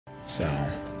So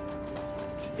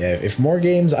yeah, if more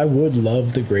games, I would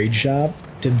love the grade shop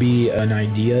to be an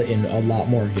idea in a lot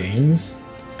more games.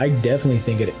 I definitely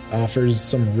think it offers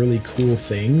some really cool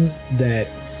things that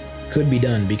could be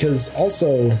done, because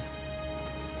also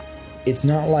it's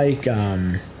not like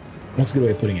what's a good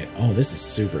way of putting it? Oh, this is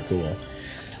super cool.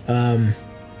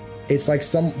 It's like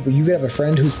you could have a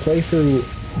friend whose playthrough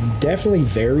definitely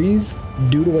varies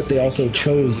due to what they also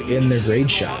chose in their grade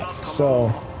shop.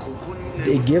 So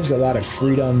it gives a lot of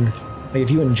freedom. Like if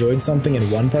you enjoyed something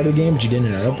in one part of the game but you didn't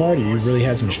in another part, or you really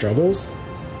had some struggles,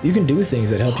 you can do things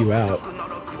that help you out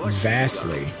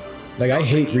vastly. Like I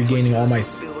hate regaining all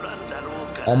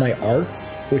my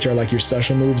arts, which are like your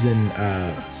special moves in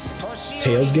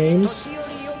Tales games.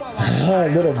 Oh,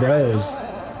 little bros.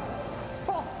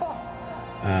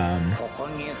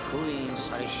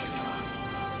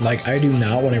 Like I do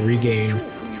not want to regain,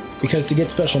 because to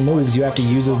get special moves you have to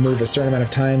use a move a certain amount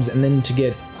of times, and then to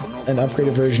get an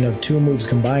upgraded version of 2 moves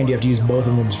combined you have to use both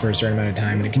of the moves for a certain amount of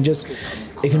time, and it can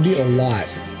be a lot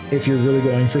if you're really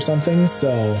going for something.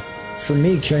 So for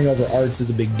me, carrying over arts is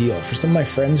a big deal. For some of my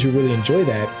friends who really enjoy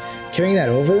that, carrying that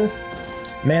over,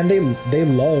 man, they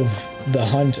love the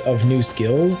hunt of new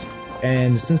skills,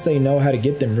 and since they know how to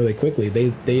get them really quickly,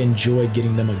 they enjoy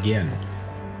getting them again.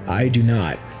 I do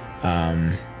not.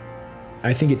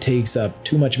 I think it takes up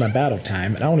too much of my battle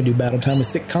time, and I want to do battle time with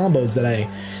sick combos that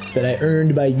I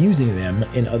earned by using them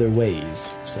in other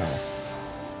ways. So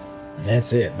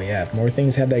that's it. But yeah, if more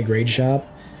things have that grade shop,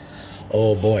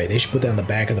 oh boy, they should put that on the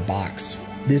back of the box.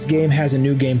 This game has a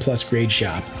new game plus grade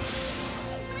shop.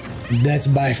 That's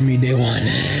buy for me day one.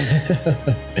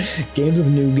 Games with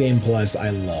new game plus, I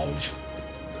love.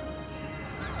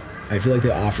 I feel like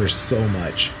they offer so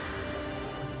much.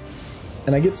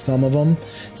 And I get some of them.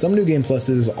 Some new game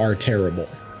pluses are terrible.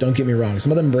 Don't get me wrong.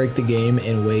 Some of them break the game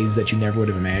in ways that you never would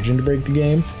have imagined to break the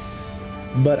game.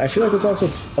 But I feel like that's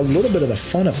also a little bit of the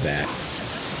fun of that.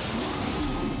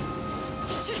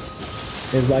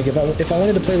 Is like if I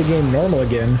wanted to play the game normal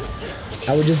again,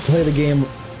 I would just play the game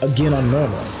again on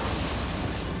normal.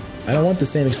 I don't want the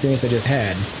same experience I just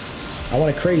had. I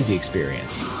want a crazy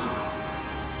experience.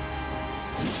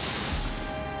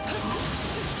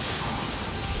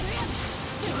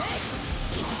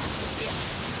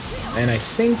 And I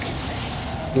think,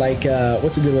 like,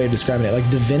 what's a good way of describing it? Like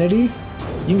Divinity,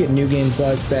 you can get New Game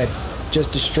Plus that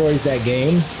just destroys that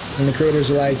game. And the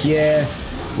creators are like, yeah,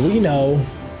 we know,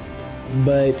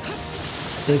 but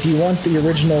if you want the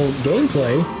original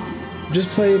gameplay, just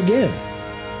play it again.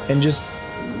 And just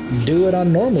do it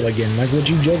on normal again, like what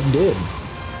you just did.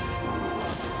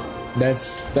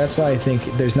 That's why I think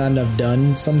there's not enough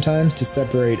done sometimes to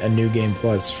separate a New Game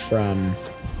Plus from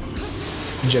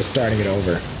just starting it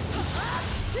over.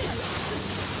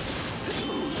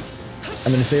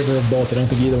 I'm in favor of both. I don't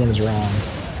think either one is wrong.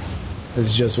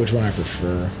 It's just which one I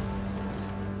prefer.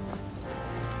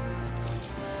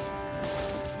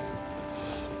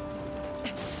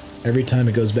 Every time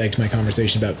it goes back to my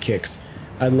conversation about kicks.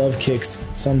 I love kicks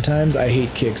sometimes, I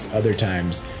hate kicks other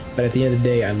times. But at the end of the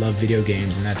day, I love video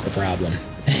games, and that's the problem.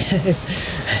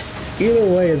 Either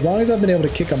way, as long as I've been able to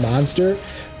kick a monster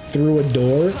through a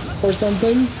door or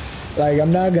something, like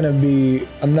I'm not gonna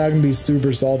be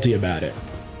super salty about it.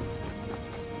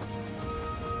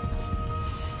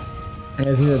 And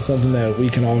I think that's something that we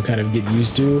can all kind of get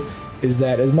used to, is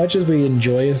that as much as we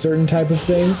enjoy a certain type of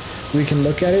thing, we can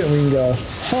look at it and we can go,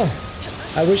 huh,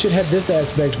 I wish it had this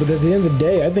aspect, but at the end of the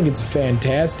day, I think it's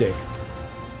fantastic.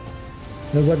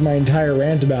 It was like my entire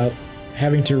rant about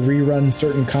having to rerun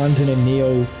certain content in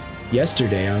Nioh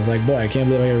yesterday. I was like, boy, I can't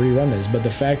believe I gotta rerun this. But the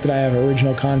fact that I have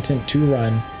original content to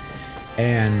run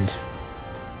and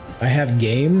I have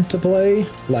game to play,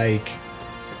 like,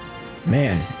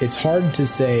 man, it's hard to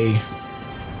say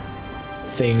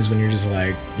things when you're just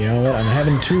like, you know what, I'm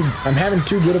having too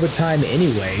good of a time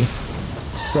anyway.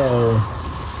 So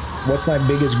what's my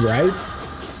biggest gripe?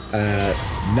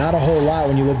 Not a whole lot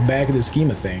when you look back at the scheme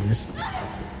of things.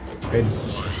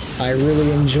 I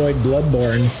really enjoyed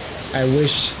Bloodborne. I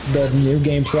wish the New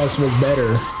Game Plus was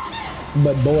better.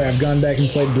 But boy, I've gone back and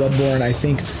played Bloodborne, I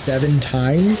think 7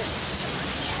 times.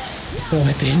 So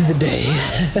at the end of the day,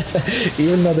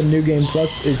 even though the New Game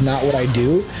Plus is not what I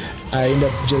do, I end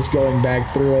up just going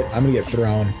back through it. I'm gonna get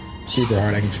thrown super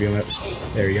hard, I can feel it.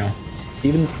 There you go.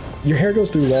 Even your hair goes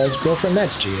through walls, girlfriend,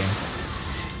 that's cheating.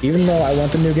 Even though I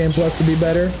want the New Game Plus to be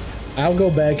better, I'll go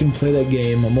back and play that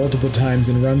game multiple times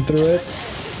and run through it,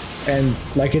 and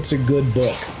like it's a good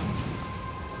book.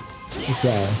 So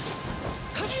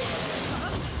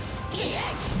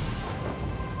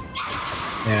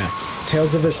yeah.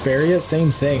 Tales of Vesperia,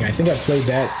 same thing. I think I've played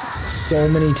that so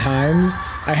many times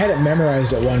I had it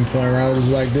memorized at one point where I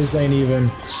was like, this ain't even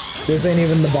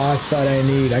the boss fight I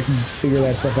need. I can figure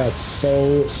that stuff out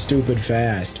so stupid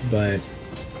fast, but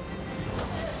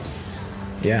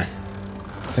yeah.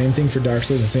 Same thing for Dark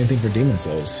Souls and same thing for Demon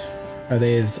Souls. Are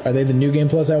they the new game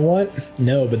plus I want?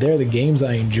 No, but they're the games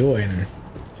I enjoy and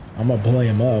I'm gonna play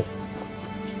them up.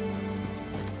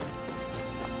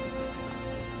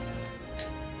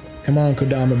 Come on,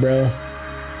 Kodama, bro.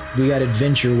 We got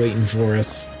adventure waiting for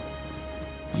us.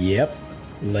 Yep.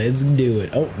 Let's do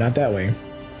it. Oh, not that way.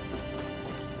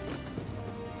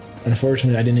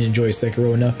 Unfortunately, I didn't enjoy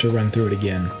Sekiro enough to run through it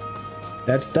again.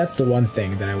 That's the one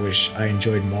thing that I wish I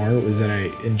enjoyed more, was that I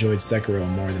enjoyed Sekiro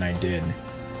more than I did.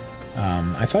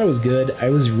 I thought it was good. It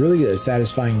was really a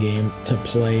satisfying game to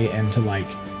play and to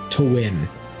win.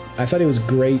 I thought it was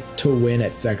great to win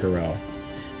at Sekiro.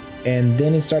 And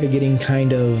then it started getting it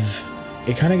kind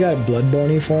of got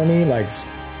Bloodborne-y for me. Like,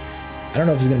 I don't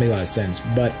know if it's gonna make a lot of sense,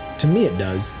 but to me it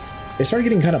does. It started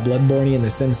getting kind of Bloodborne-y in the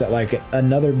sense that like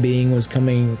another being was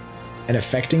coming and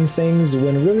affecting things,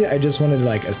 when really I just wanted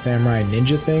like a samurai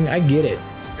ninja thing. I get it.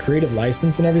 Creative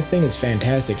license and everything is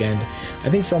fantastic, and I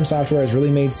think From Software has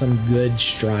really made some good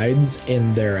strides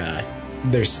in their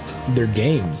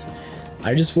games.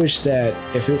 I just wish that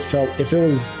if it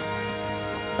was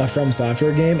a From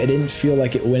Software game, it didn't feel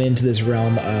like it went into this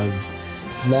realm of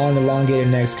long elongated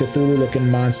necks, Cthulhu looking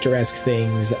monster-esque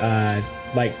things,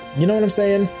 like, you know what I'm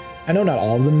saying? I know not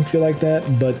all of them feel like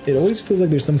that, but it always feels like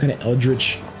there's some kind of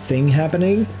eldritch thing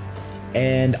happening,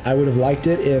 and I would have liked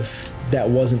it if that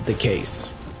wasn't the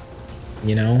case.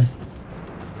 You know?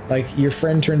 Like, your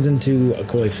friend turns into a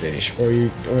koi fish, or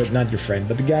not your friend,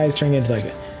 but the guy's turning into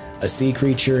like a sea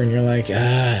creature, and you're like,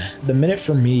 the minute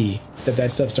for me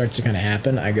that stuff starts to kind of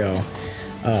happen, I go,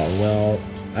 oh, well,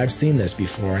 I've seen this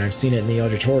before, and I've seen it in the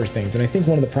eldritch horror things, and I think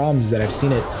one of the problems is that I've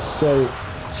seen it so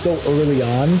early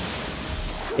on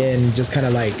in just kind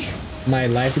of like my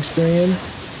life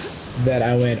experience that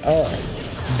I went, oh,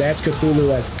 that's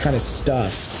Cthulhu-esque kind of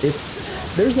stuff.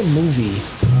 There's a movie,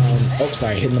 oh,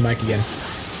 sorry, hitting the mic again,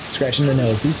 scratching the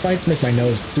nose. These fights make my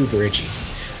nose super itchy.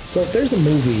 So there's a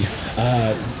movie,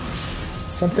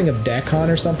 something of Dakon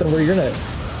or something, where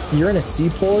you're in a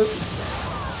seaport.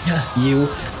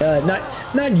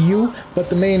 Not you, but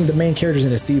the main character's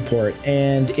in a seaport,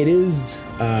 and it is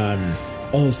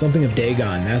something of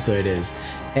Dagon. That's what it is.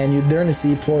 And they're in a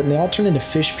seaport, and they all turn into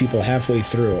fish people halfway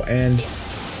through. And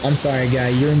I'm sorry, guy,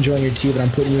 you're enjoying your tea, but I'm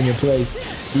putting you in your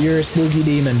place. You're a spooky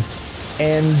demon.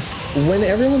 And when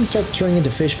everyone starts turning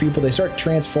into fish people, they start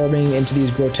transforming into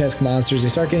these grotesque monsters. They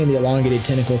start getting the elongated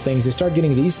tentacle things. They start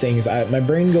getting these things. My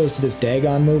brain goes to this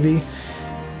Dagon movie.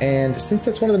 And since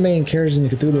that's one of the main characters in the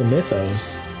Cthulhu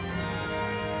mythos,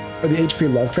 or the H.P.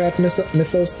 Lovecraft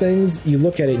mythos things, you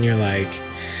look at it and you're like,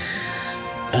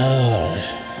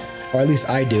 oh, or at least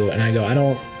I do, and I go, I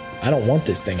don't want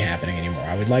this thing happening anymore.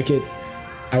 I would like it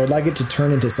to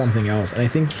turn into something else. And I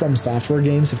think From Software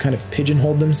games have kind of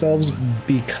pigeonholed themselves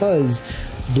because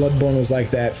Bloodborne was like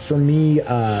that. For me,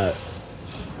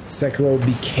 Sekiro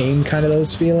became kind of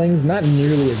those feelings, not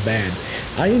nearly as bad.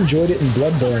 I enjoyed it in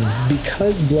Bloodborne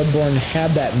because Bloodborne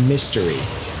had that mystery.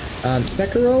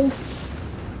 Sekiro,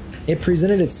 it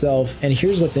presented itself, and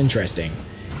here's what's interesting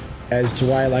as to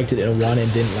why I liked it in one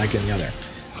and didn't like it in the other.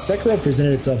 Sekiro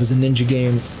presented itself as a ninja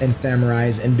game and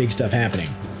samurais and big stuff happening.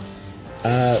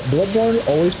 Bloodborne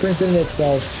always presented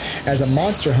itself as a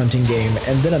monster hunting game,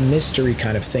 and then a mystery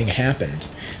kind of thing happened.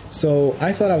 So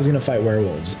I thought I was gonna fight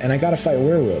werewolves, and I gotta fight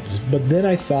werewolves, but then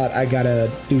I thought I gotta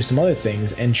do some other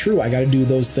things, and true, I gotta do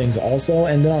those things also,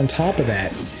 and then on top of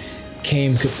that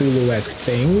came Cthulhu-esque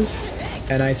things,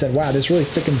 and I said, wow, this really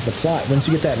thickens the plot. Once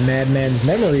you get that madman's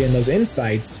memory and those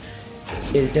insights,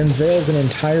 it unveils an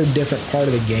entire different part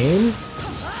of the game,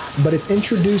 but it's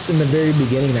introduced in the very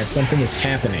beginning that something is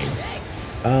happening.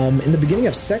 In the beginning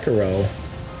of Sekiro,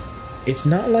 it's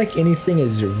not like anything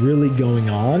is really going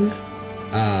on,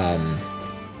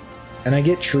 and I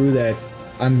get true that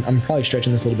I'm probably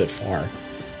stretching this a little bit far,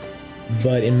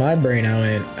 but in my brain I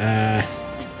went,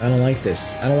 I don't like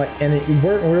this. I don't like, and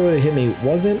where it really hit me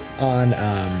wasn't on,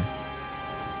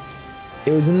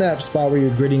 it was in that spot where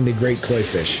you're gritting the great koi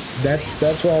fish.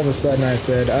 That's where all of a sudden I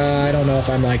said, I don't know if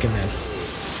I'm liking this.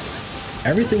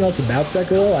 Everything else about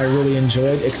Sekiro I really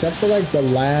enjoyed, except for like the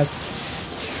last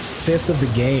fifth of the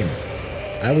game.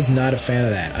 I was not a fan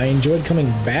of that. I enjoyed coming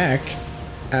back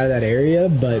out of that area,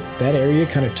 but that area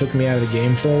kind of took me out of the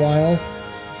game for a while,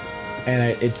 and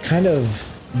it kind of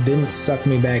didn't suck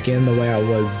me back in the way I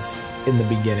was in the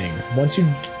beginning. Once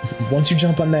you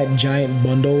jump on that giant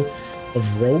bundle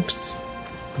of ropes,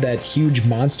 that huge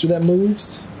monster that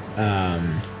moves,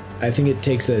 I think it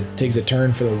takes a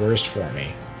turn for the worst for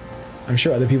me. I'm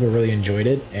sure other people really enjoyed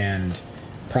it, and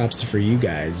props for you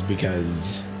guys,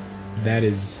 because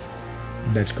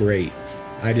that's great.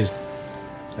 I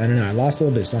don't know, I lost a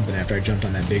little bit of something after I jumped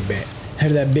on that big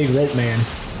rope man.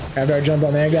 After I jumped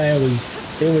on that guy, it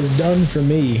was done for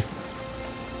me.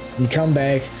 You come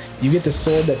back, you get the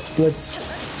sword that splits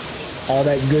all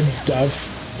that good stuff,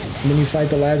 and then you fight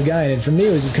the last guy, and for me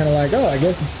it was just kind of like, oh, I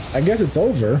guess it's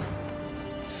over.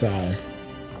 So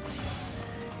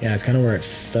yeah, it's kind of where it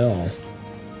fell.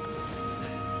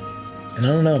 And I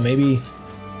don't know, maybe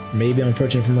I'm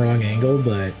approaching it from a wrong angle,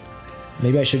 but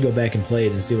maybe I should go back and play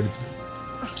it and see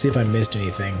if I missed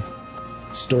anything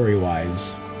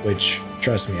story-wise, which,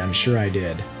 trust me, I'm sure I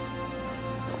did.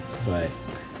 But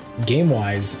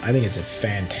game-wise, I think it's a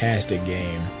fantastic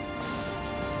game.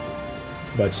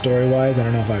 But story-wise, I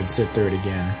don't know if I would sit through it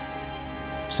again.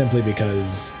 Simply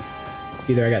because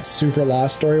either I got super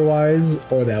lost story-wise,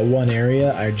 or that one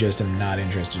area I just am not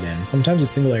interested in. Sometimes a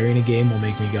single area in a game will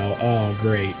make me go, oh,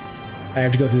 great. I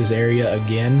have to go through this area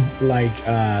again, like,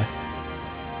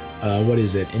 what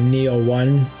is it? In Nioh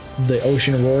 1, the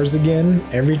ocean roars again.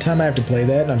 Every time I have to play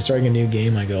that and I'm starting a new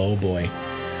game, I go, oh boy.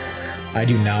 I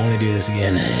do not want to do this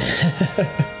again.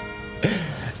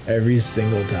 Every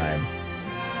single time.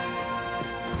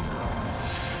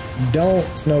 Don't,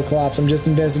 Snowclops, I'm just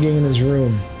investigating this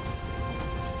room.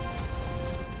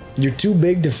 You're too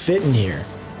big to fit in here.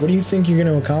 What do you think you're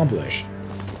going to accomplish?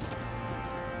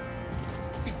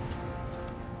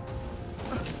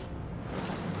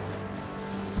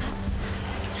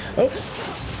 Oh.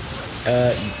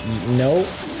 No.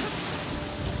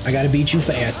 I gotta beat you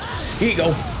fast. Here you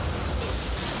go.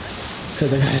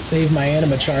 Because I gotta save my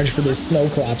anima charge for this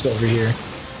Snowclops over here.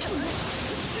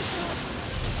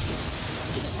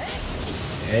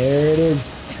 There it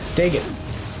is. Take it.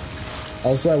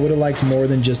 Also, I would have liked more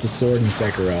than just a sword in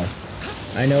Sekiro.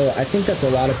 I think that's a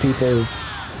lot of people's...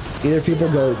 Either people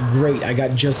go, great, I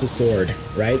got just a sword,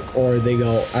 right? Or they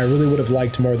go, I really would have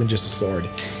liked more than just a sword.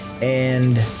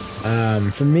 And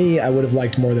for me, I would have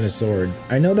liked more than a sword.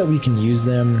 I know that we can use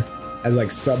them as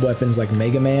like sub-weapons like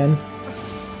Mega Man,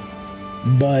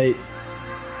 but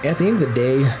at the end of the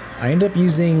day, I end up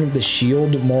using the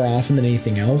shield more often than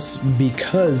anything else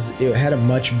because it had a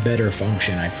much better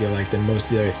function, I feel like, than most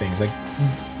of the other things. Like,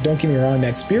 don't get me wrong,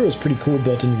 that spear was pretty cool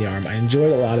built into the arm. I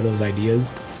enjoyed a lot of those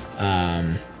ideas.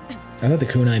 I thought the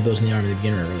kunai built in the arm at the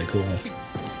beginning were really cool.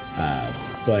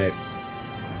 But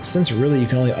since really you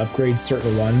can only upgrade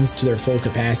certain ones to their full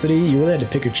capacity, you really had to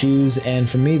pick or choose, and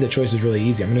for me the choice was really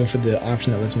easy. I'm gonna go for the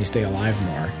option that lets me stay alive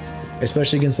more.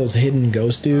 Especially against those hidden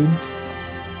ghost dudes.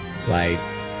 Like,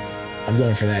 I'm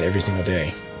going for that every single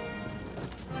day.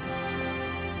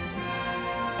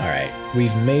 Alright,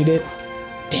 we've made it.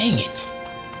 Dang it!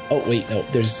 Oh wait, no,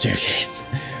 there's a staircase.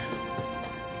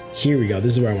 Here we go,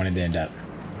 this is where I wanted to end up.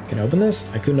 Can I open this?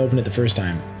 I couldn't open it the first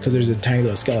time, because there's a tiny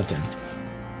little skeleton.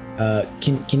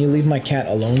 Can you leave my cat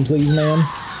alone, please, ma'am?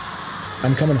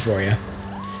 I'm coming for you.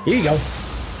 Here you go.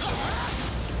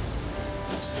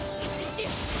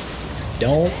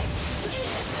 Don't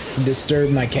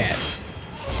disturb my cat.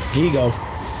 Here you go.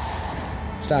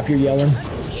 Stop your yelling.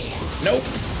 Nope.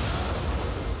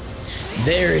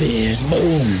 There it is.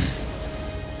 Boom.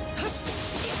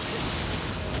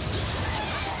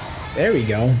 There we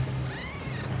go.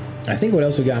 I think what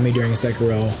else got me during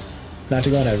Sekiro, not to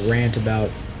go on a rant about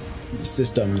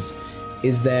systems,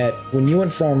 is that when you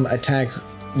went from attack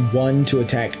 1 to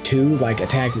attack 2, like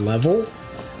attack level,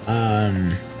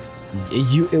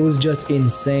 it was just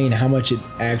insane how much it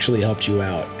actually helped you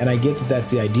out. And I get that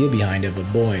that's the idea behind it,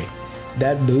 but boy,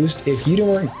 that boost, if you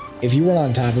weren't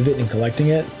on top of it and collecting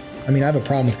it, I mean, I have a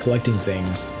problem with collecting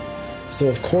things, so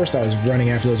of course I was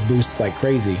running after those boosts like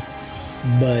crazy.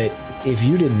 But if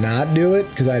you did not do it,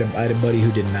 because I had a buddy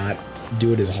who did not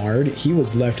do it as hard, he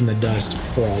was left in the dust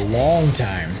for a long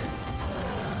time.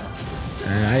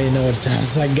 And I didn't know what to tell him.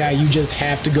 It's like, guy, you just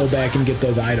have to go back and get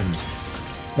those items.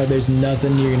 Like, there's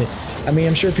nothing you're gonna... I mean,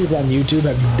 I'm sure people on YouTube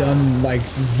have done, like,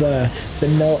 the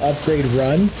no upgrade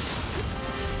run.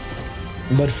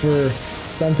 But for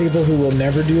some people who will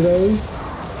never do those,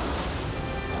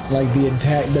 like,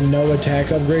 the no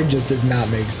attack upgrade just does not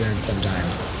make sense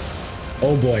sometimes.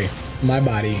 Oh boy, my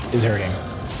body is hurting.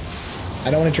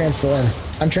 I don't want to transform.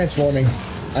 I'm transforming.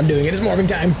 I'm doing it. It's morphing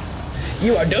time.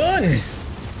 You are done!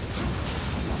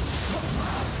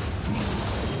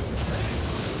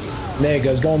 There it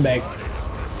goes, going back.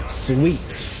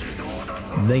 Sweet.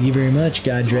 Thank you very much,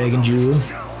 God Dragon Jewel.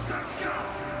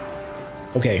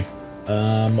 Okay,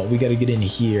 we gotta get in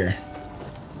here.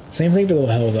 Same thing for the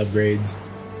health upgrades.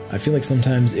 I feel like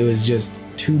sometimes it was just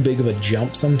too big of a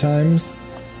jump sometimes.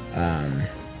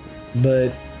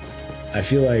 But I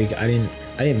feel like I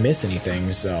didn't miss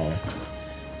anything, so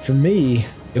for me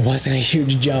it wasn't a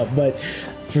huge jump, but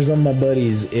for some of my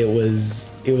buddies it was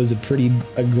a pretty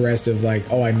aggressive, like,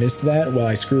 oh, I missed that, well,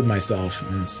 I screwed myself.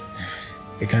 And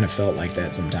it kind of felt like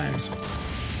that sometimes.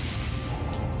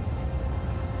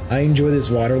 I enjoy this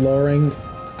water lowering,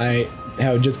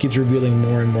 how it just keeps revealing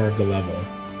more and more of the level.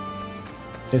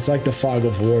 It's like the fog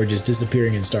of war just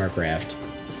disappearing in StarCraft.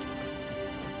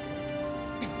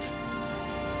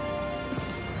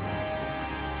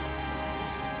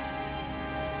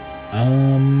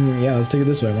 Yeah, let's take it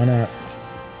this way, why not?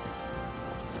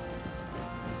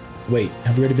 Wait,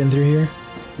 have we already been through here?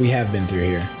 We have been through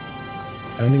here.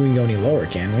 I don't think we can go any lower,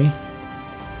 can we?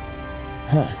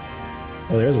 Huh.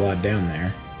 Well, there's a lot down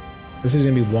there. This is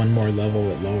gonna be one more level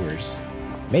that lowers.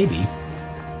 Maybe.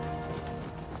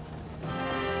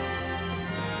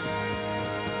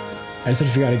 I just had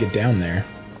to figure out how to get down there.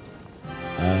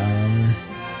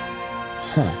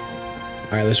 Huh.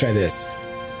 Alright, let's try this.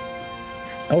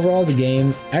 Overall, as a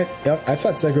game, I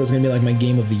thought Sekiro was gonna be like my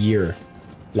game of the year.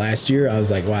 Last year, I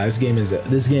was like, wow, this game is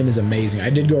amazing. I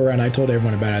did go around, I told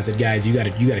everyone about it. I said, guys, you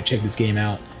gotta check this game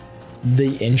out.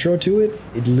 The intro to it,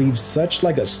 it leaves such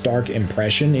like a stark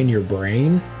impression in your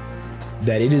brain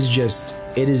that it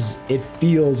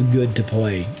feels good to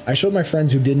play. I showed my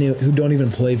friends who don't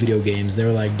even play video games. They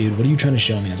were like, dude, what are you trying to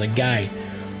show me? And I was like, guy,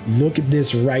 look at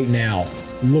this right now.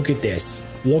 Look at this.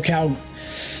 Look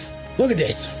at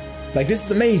this. Like, this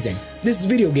is amazing. This is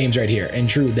video games right here. And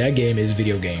true, that game is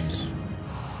video games.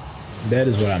 That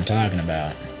is what I'm talking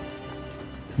about.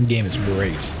 The game is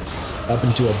great. Up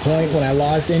until a point when I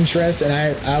lost interest and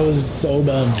I was so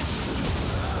bummed.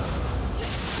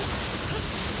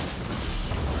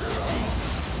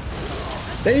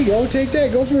 There you go, take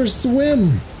that, go for a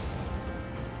swim.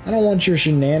 I don't want your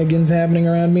shenanigans happening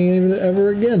around me ever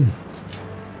again.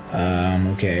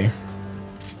 Okay.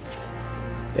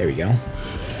 There we go.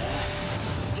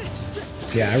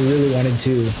 Yeah, I really wanted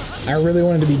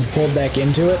to be pulled back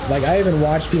into it. Like, I even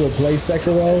watched people play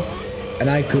Sekiro, and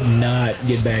I could not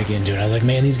get back into it. I was like,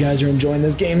 man, these guys are enjoying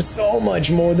this game so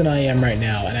much more than I am right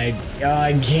now, and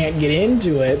I can't get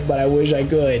into it, but I wish I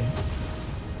could.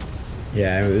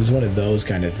 Yeah, it was one of those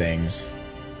kind of things,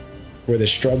 where the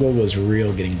struggle was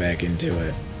real getting back into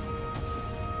it.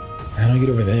 How do I get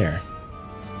over there?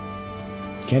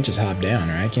 Can't just hop down,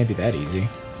 right? Can't be that easy.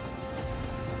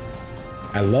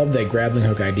 I love that grappling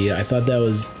hook idea. I thought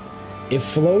it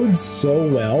flowed so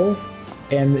well,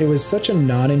 and it was such a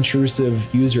non-intrusive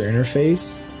user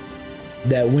interface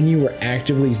that when you were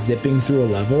actively zipping through a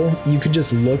level, you could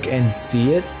just look and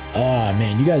see it. Oh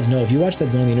man, you guys know, if you watch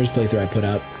that Zone of the Enders playthrough I put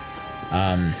up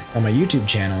on my YouTube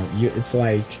channel, it's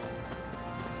like,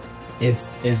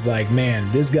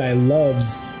 man, this guy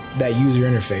loves that user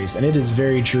interface, and it is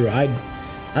very true. I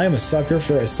am a sucker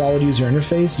for a solid user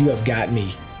interface. You have got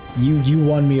me. You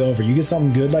won me over. You get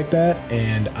something good like that,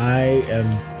 and I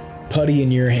am putty in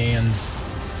your hands.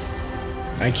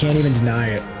 I can't even deny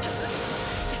it.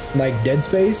 Like Dead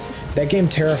Space, that game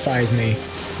terrifies me,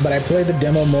 but I played the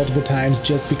demo multiple times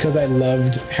just because I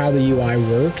loved how the UI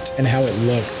worked and how it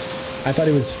looked. I thought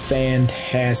it was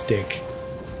fantastic.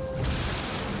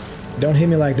 Don't hit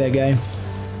me like that, guy.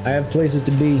 I have places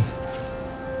to be.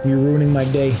 You're ruining my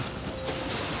day.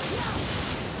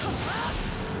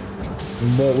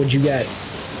 What you got?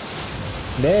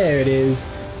 There it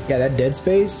is. Yeah, that Dead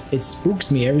Space, it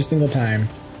spooks me every single time.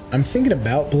 I'm thinking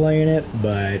about playing it,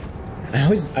 but I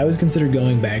always consider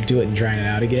going back to it and trying it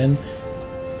out again.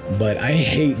 But I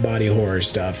hate body horror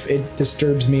stuff. It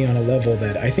disturbs me on a level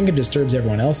that I think it disturbs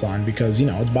everyone else on, because, you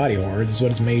know, it's body horror. This is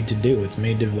what it's made to do. It's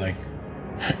made to, like,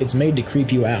 it's made to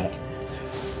creep you out.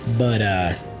 But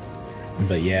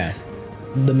yeah.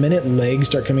 The minute legs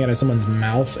start coming out of someone's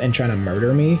mouth and trying to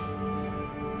murder me,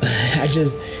 I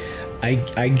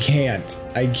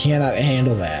cannot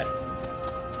handle that.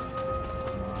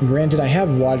 Granted, I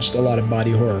have watched a lot of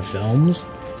body horror films,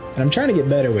 and I'm trying to get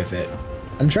better with it.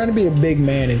 I'm trying to be a big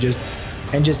man and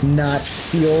just not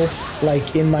feel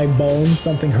like in my bones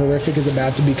something horrific is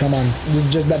about to become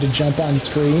just about to jump on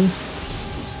screen.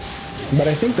 But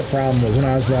I think the problem was when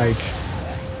I was like,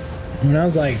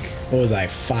 what was I,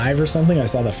 5 or something? I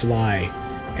saw The Fly.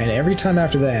 And every time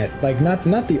after that, like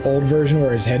not the old version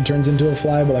where his head turns into a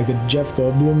fly, but like the Jeff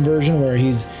Goldblum version where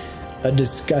he's a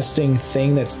disgusting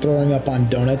thing that's throwing up on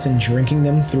donuts and drinking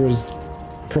them through his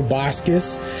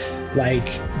proboscis. Like,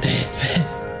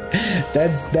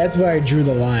 that's where I drew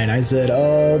the line. I said,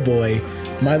 oh boy,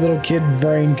 my little kid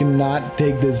brain cannot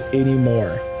take this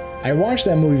anymore. I watched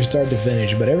that movie start to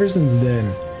finish, but ever since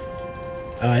then,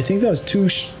 I think that was too.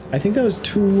 I think that was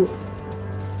too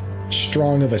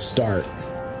strong of a start.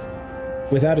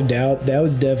 Without a doubt, that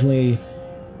was definitely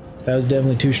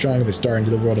too strong of a start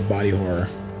into the world of body horror.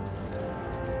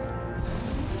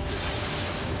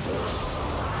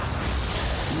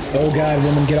 Oh God,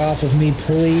 woman, get off of me,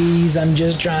 please! I'm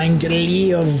just trying to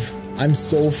live. I'm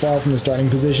so far from the starting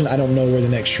position. I don't know where the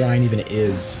next shrine even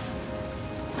is.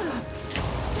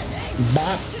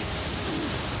 Bop.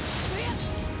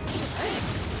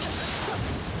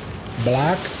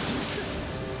 Blocks.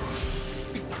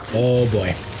 Oh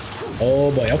boy.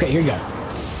 Oh boy. Okay, here you go.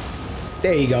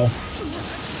 There you go.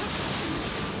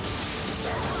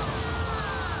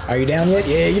 Are you down yet?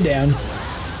 Yeah, you're down.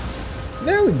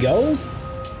 There we go.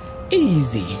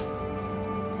 Easy.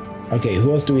 Okay,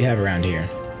 who else do we have around here?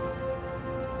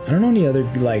 I don't know any other,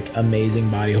 like, amazing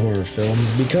body horror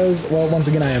films because, well, once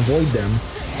again, I avoid them.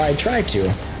 I try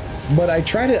to. But I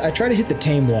try to hit the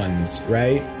tame ones,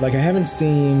 right? Like, I haven't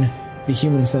seen the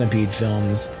Human Centipede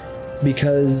films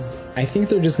because I think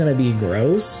they're just gonna be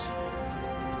gross,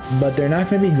 but they're not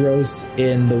gonna be gross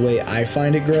in the way I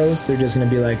find it gross. They're just gonna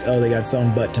be like, oh, they got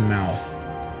sewn butt to mouth.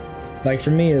 Like,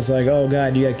 for me, it's like, oh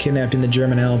God, you got kidnapped in the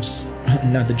German Alps.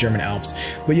 Not the German Alps,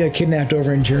 but you got kidnapped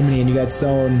over in Germany and you got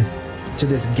sewn to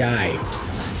this guy,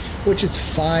 which is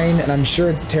fine, and I'm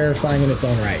sure it's terrifying in its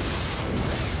own right.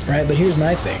 Right, but here's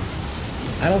my thing.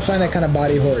 I don't find that kind of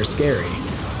body horror scary.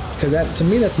 Because that, to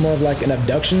me, that's more of like an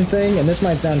abduction thing, and this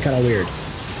might sound kind of weird.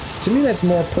 To me, that's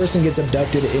more a person gets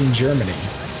abducted in Germany,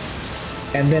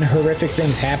 and then horrific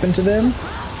things happen to them,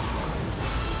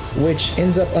 which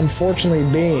ends up unfortunately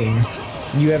being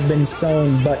you have been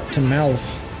sewn butt to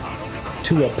mouth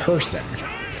to a person.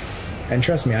 And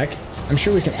trust me, I'm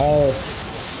sure we can all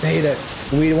say that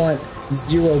we want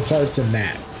 0 parts in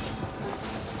that.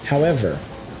 However,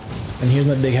 and here's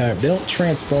my big however, they don't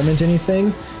transform into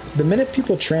anything. The minute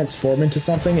people transform into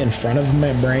something in front of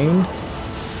my brain,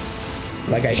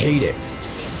 like, I hate it.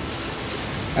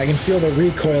 I can feel the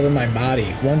recoil in my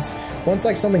body. Once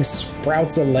like something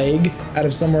sprouts a leg out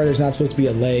of somewhere there's not supposed to be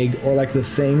a leg, or like the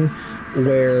thing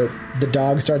where the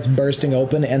dog starts bursting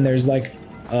open and there's like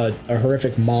a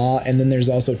horrific maw, and then there's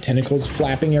also tentacles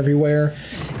flapping everywhere,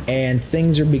 and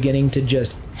things are beginning to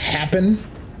just happen.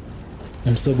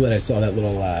 I'm so glad I saw that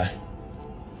little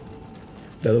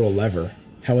lever.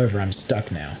 However, I'm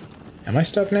stuck now. Am I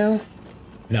stuck now?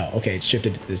 No, okay, it's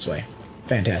shifted this way.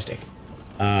 Fantastic.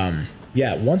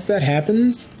 Yeah, once that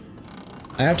happens,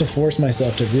 I have to force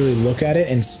myself to really look at it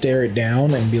and stare it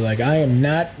down and be like, I am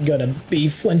not gonna be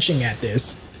flinching at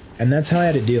this. And that's how I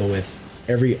had to deal with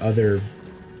every other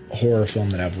horror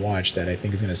film that I've watched that I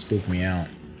think is gonna spook me out.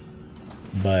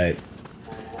 But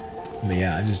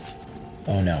yeah, I just...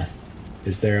 Oh no.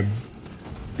 Is there a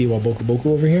Biwa Boku Boku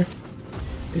over here?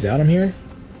 Is that what I'm hearing?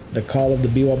 The call of the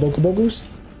Biwa Boku Bokus?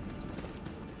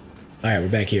 Alright, we're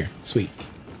back here. Sweet.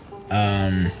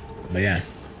 But yeah.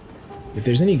 If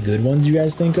there's any good ones you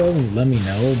guys think of, let me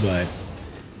know, but...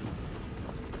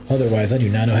 Otherwise, I do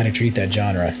not know how to treat that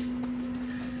genre.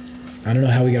 I don't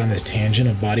know how we got on this tangent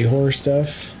of body horror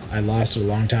stuff. I lost it a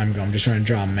long time ago. I'm just trying to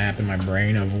draw a map in my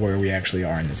brain of where we actually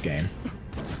are in this game.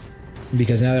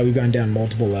 Because now that we've gone down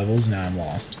multiple levels, now I'm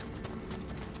lost.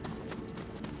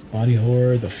 Body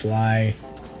horror, The Fly,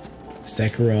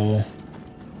 Sekiro.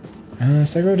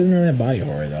 Sekiro doesn't really have body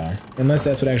horror though. Unless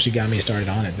that's what actually got me started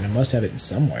on it, then it must have it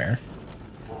somewhere.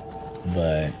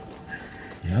 But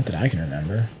not that I can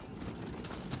remember.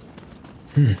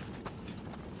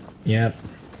 Yep.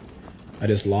 I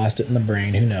just lost it in the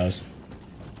brain, who knows.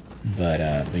 But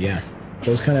yeah.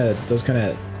 Those kind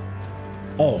of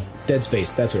oh, Dead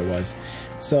Space, that's what it was.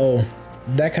 So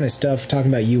that kind of stuff, talking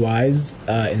about UIs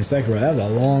in Sekiro, that was a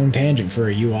long tangent for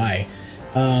a UI.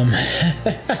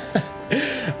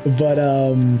 But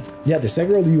yeah, the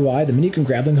Sekiro UI, the Minigun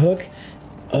grappling hook,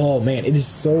 oh man, it is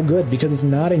so good because it's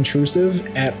not intrusive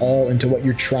at all into what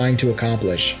you're trying to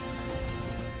accomplish.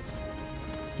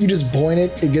 You just point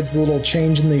it, it gets a little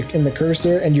change in the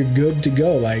cursor, and you're good to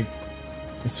go. Like,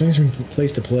 it swings from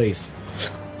place to place.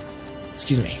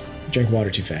 Excuse me, drank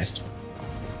water too fast.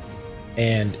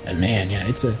 And man, yeah,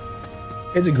 it's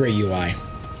a great UI.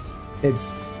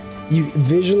 It's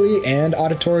visually and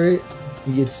auditory.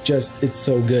 It's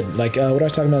so good. Like what I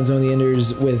was talking about in Zone of the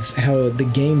Enders, with how the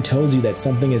game tells you that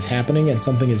something is happening and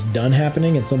something is done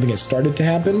happening and something has started to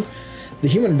happen. The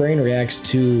human brain reacts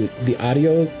to the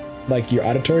audio, like your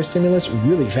auditory stimulus,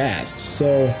 really fast.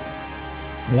 So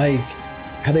like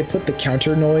how they put the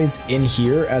counter noise in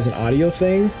here as an audio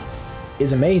thing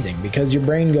is amazing, because your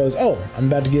brain goes, oh, I'm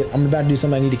about to do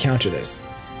something, I need to counter this,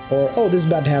 or oh, this is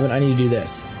about to happen, I need to do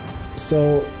this.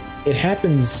 So it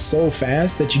happens so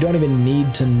fast that you don't even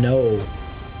need to know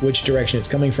which direction it's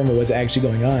coming from or what's actually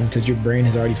going on, because your brain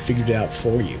has already figured it out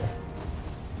for you.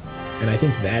 And I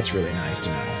think that's really nice to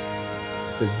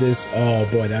know. Does this... oh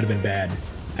boy, that would have been bad.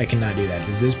 I cannot do that.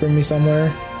 Does this bring me somewhere?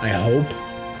 I hope.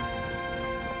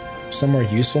 Somewhere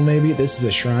useful, maybe? This is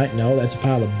a shrine? No, that's a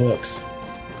pile of books.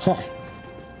 Huh.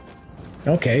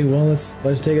 Okay, well,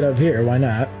 let's take it up here. Why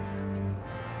not?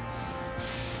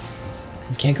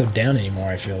 I can't go down anymore,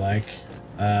 I feel like.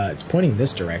 It's pointing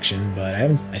this direction, but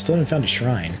I still haven't found a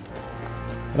shrine.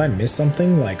 Have I missed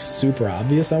something, like, super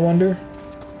obvious, I wonder?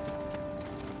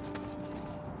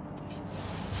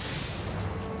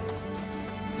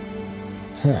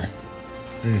 Huh.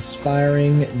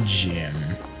 Inspiring Gym.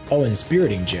 Oh,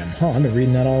 Inspiriting Gym. Huh, I've been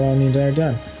reading that all wrong the entire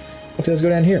time. Okay, let's go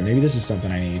down here. Maybe this is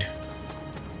something I need.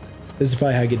 This is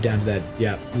probably how I get down to that.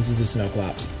 Yeah, this is the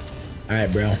Snowclops.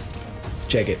 Alright, bro.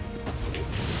 Check it.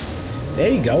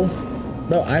 There you go.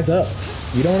 Bro, eyes up.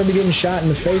 You don't want to be getting shot in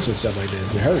the face with stuff like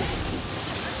this. It hurts.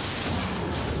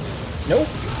 Nope.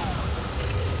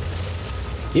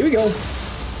 Here we go.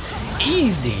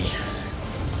 Easy.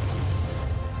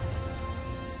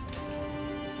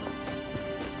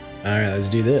 Alright, let's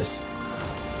do this.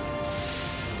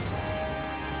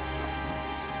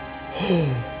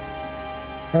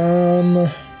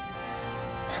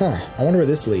 Huh. I wonder where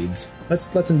this leads.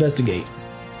 Let's investigate.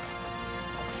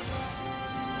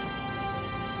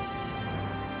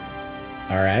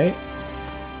 Alright.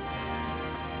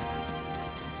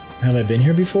 Have I been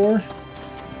here before?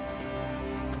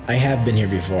 I have been here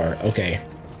before. Okay.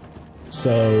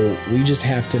 So, we just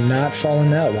have to not fall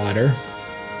in that water.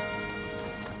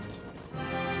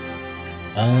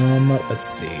 Let's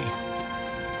see.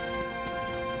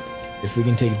 If we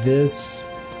can take this,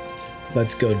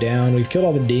 let's go down. We've killed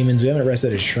all the demons. We haven't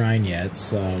rested a shrine yet,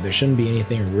 so there shouldn't be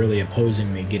anything really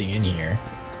opposing me getting in here.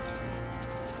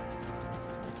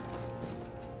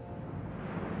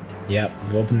 Yep,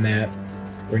 we've opened that.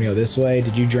 We're gonna go this way.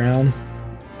 Did you drown?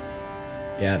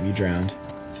 Yeah, you drowned.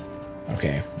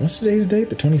 Okay, what's today's date?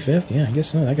 The 25th? Yeah, I guess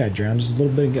so. That guy drowned just a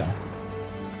little bit ago.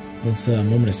 Let's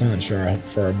moment of silence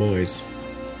for our boys.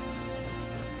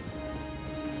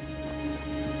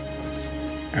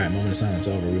 Alright, moment of silence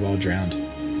over. We've all drowned.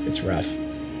 It's rough.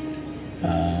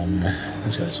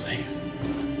 Let's go this way.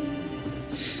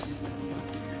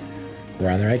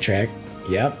 We're on the right track.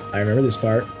 Yep, I remember this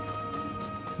part.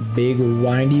 Big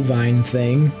windy vine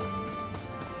thing.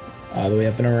 All the way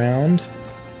up and around.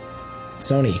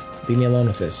 Sony, leave me alone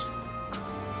with this.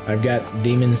 I've got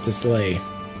demons to slay.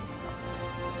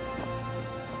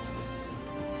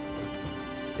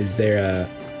 Is there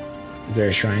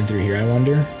a shrine through here, I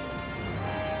wonder?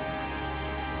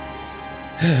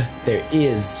 There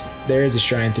is a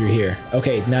shrine through here.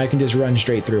 Okay, now I can just run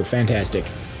straight through. Fantastic.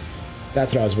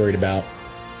 That's what I was worried about.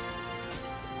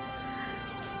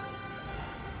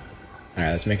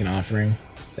 Alright, let's make an offering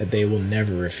that they will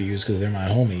never refuse because they're my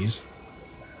homies.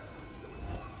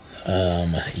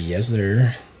 Yes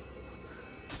sir.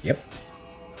 Yep.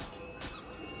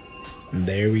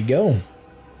 There we go.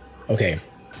 Okay.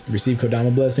 Receive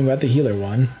Kodama Blessing. Got the healer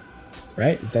one.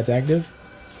 Right? That's active?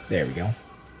 There we go.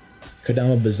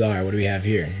 Kodama Bazaar, what do we have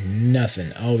here?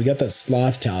 Nothing. Oh, we got the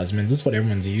Sloth Talismans. This is what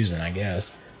everyone's using, I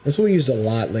guess. This is what we used a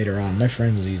lot later on. My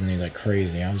friend was using these like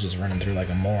crazy. I was just running through like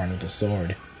a moron with a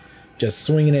sword. Just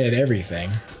swinging it at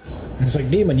everything. And it's like,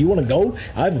 Demon, you want to go?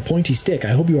 I have a pointy stick. I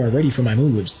hope you are ready for my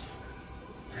moves.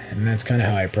 And that's kind of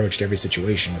how I approached every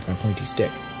situation with my pointy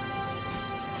stick.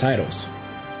 Titles.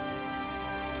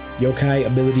 Yokai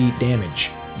ability damage.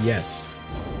 Yes.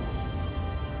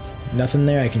 Nothing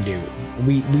there I can do.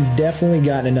 We've definitely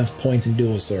gotten enough points in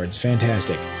dual swords.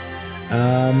 Fantastic.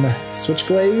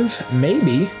 Switchglaive?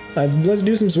 Maybe. Let's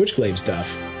do some Switchglaive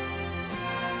stuff.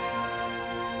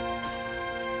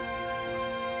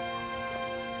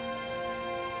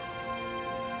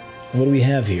 What do we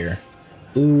have here?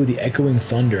 Ooh, the Echoing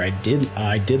Thunder. I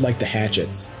did like the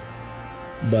hatchets.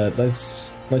 But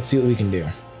let's see what we can do.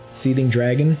 Seething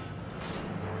Dragon.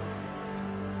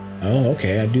 Oh,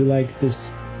 okay. I do like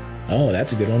this. Oh,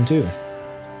 that's a good one too.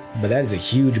 But that is a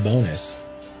huge bonus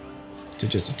to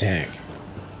just attack.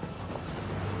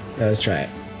 Let's try it.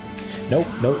 Nope,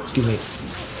 nope, excuse me.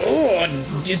 Oh,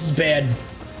 this is bad.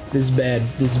 This is bad.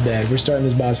 This is bad. We're starting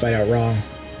this boss fight out wrong.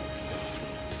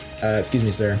 Excuse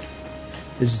me, sir.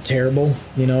 This is terrible.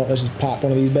 You know, let's just pop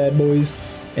one of these bad boys,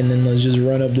 and then let's just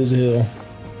run up this hill.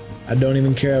 I don't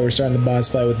even care that we're starting the boss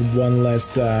fight with one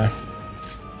less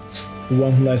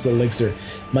elixir.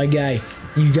 My guy,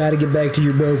 you gotta get back to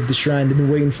your bros at the shrine. They've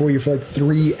been waiting for you for like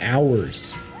 3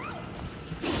 hours.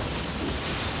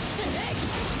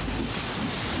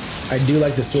 I do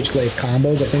like the switchblade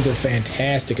combos. I think they're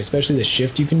fantastic, especially the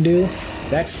shift you can do.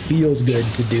 That feels good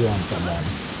to do on someone.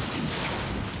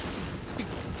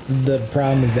 The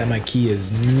problem is that my key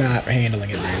is not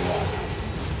handling it very well.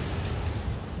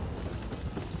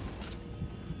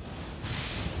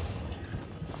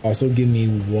 Also, give me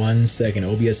 1 second.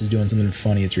 OBS is doing something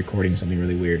funny. It's recording something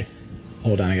really weird.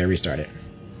 Hold on, I gotta restart it.